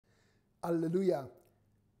Alleluia.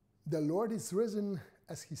 The Lord is risen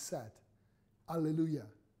as he said. Alleluia.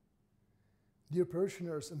 Dear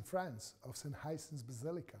parishioners and friends of St. Hyacinth's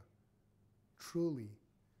Basilica, truly,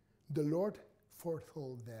 the Lord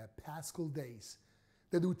foretold the Paschal days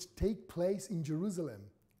that would take place in Jerusalem.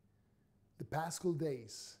 The Paschal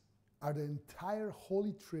days are the entire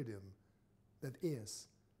Holy Triduum, that is,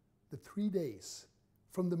 the 3 days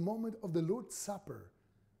from the moment of the Lord's Supper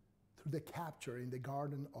through the capture in the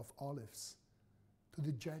Garden of Olives, to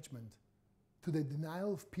the judgment, to the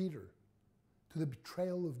denial of Peter, to the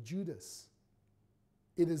betrayal of Judas.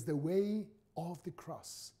 It is the way of the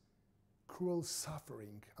cross, cruel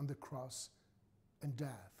suffering on the cross and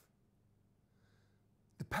death.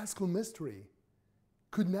 The Paschal mystery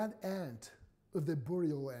could not end with the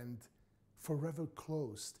burial and forever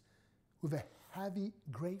closed with a heavy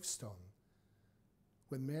gravestone.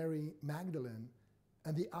 When Mary Magdalene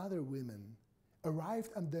and the other women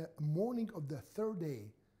arrived on the morning of the third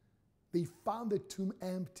day, they found the tomb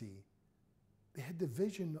empty. They had the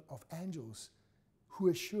vision of angels who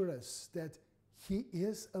assure us that he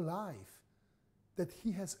is alive, that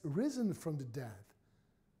he has risen from the dead.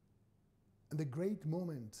 And the great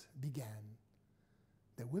moment began.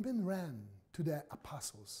 The women ran to the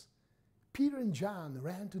apostles. Peter and John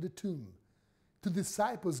ran to the tomb. The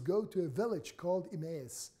disciples go to a village called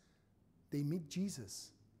Emmaus. They meet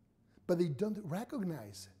Jesus, but they don't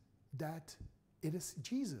recognize that it is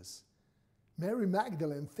Jesus. Mary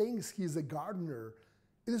Magdalene thinks he is a gardener.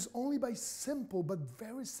 It is only by simple but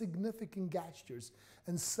very significant gestures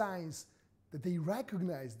and signs that they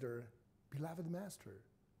recognize their beloved master.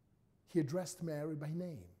 He addressed Mary by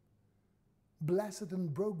name, blessed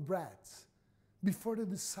and broke bread before the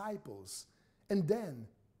disciples, and then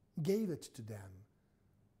gave it to them.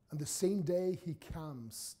 On the same day, he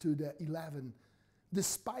comes to the 11,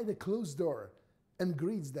 despite a closed door, and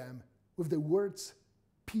greets them with the words,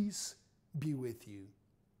 "Peace be with you."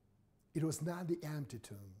 It was not the empty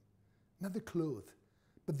tomb, not the cloth,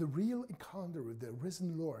 but the real encounter with the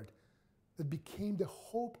risen Lord that became the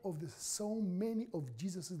hope of so many of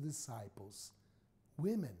Jesus' disciples,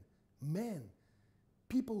 women, men,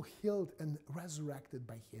 people healed and resurrected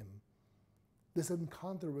by him. This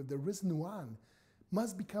encounter with the risen one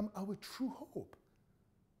must become our true hope.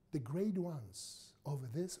 The great ones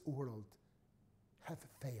of this world have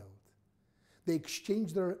failed. They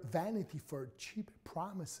exchanged their vanity for cheap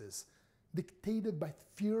promises dictated by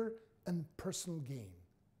fear and personal gain.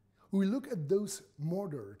 We look at those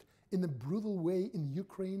murdered in a brutal way in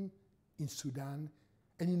Ukraine, in Sudan,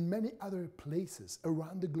 and in many other places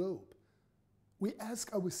around the globe. We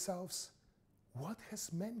ask ourselves, what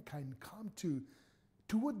has mankind come to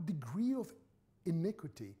what degree of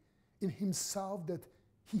iniquity in himself that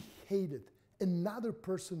he hated another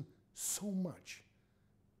person so much?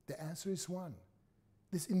 The answer is one.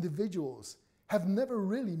 These individuals have never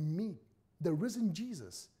really met the risen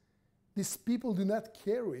Jesus. These people do not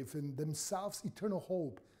carry within themselves eternal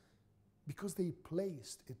hope because they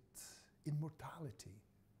placed it in mortality.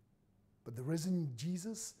 But the risen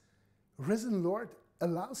Jesus, risen Lord,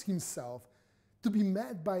 allows himself to be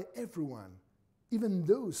met by everyone, even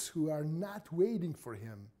those who are not waiting for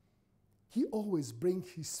him. He always brings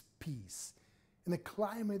his peace in a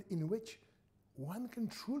climate in which one can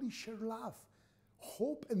truly share love,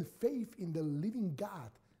 hope, and faith in the living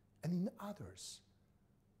God and in others.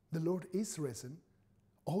 The Lord is risen,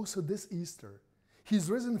 also this Easter. He's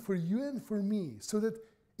risen for you and for me, so that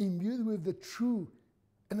imbued with the true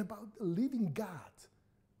and about the living God,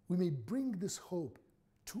 we may bring this hope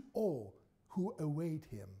to all who await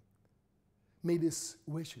him. May these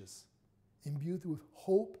wishes, imbued with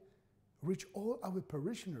hope, reach all our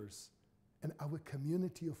parishioners and our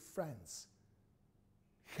community of friends.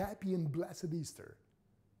 Happy and blessed Easter.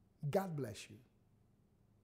 God bless you.